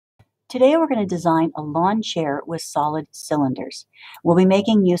Today we're going to design a lawn chair with solid cylinders. We'll be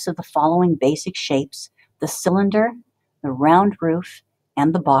making use of the following basic shapes: the cylinder, the round roof,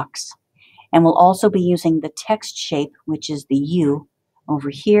 and the box. And we'll also be using the text shape, which is the U over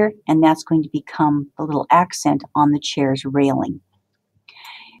here, and that's going to become the little accent on the chair's railing.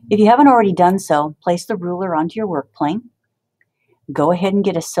 If you haven't already done so, place the ruler onto your work plane. Go ahead and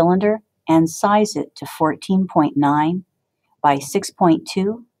get a cylinder and size it to 14.9 by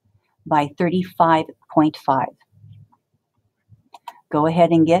 6.2 by 35.5. Go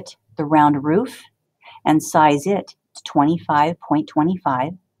ahead and get the round roof and size it to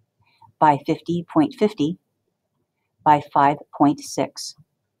 25.25 by 50.50 by 5.6.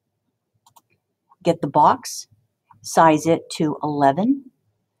 Get the box, size it to 11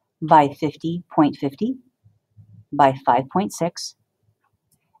 by 50.50 by 5.6.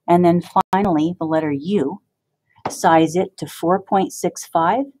 And then finally, the letter U, size it to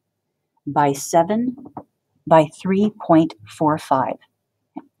 4.65 by 7 by 3.45.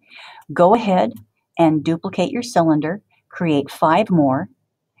 Go ahead and duplicate your cylinder, create 5 more,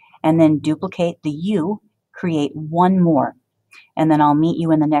 and then duplicate the U, create 1 more. And then I'll meet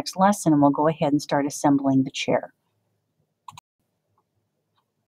you in the next lesson and we'll go ahead and start assembling the chair.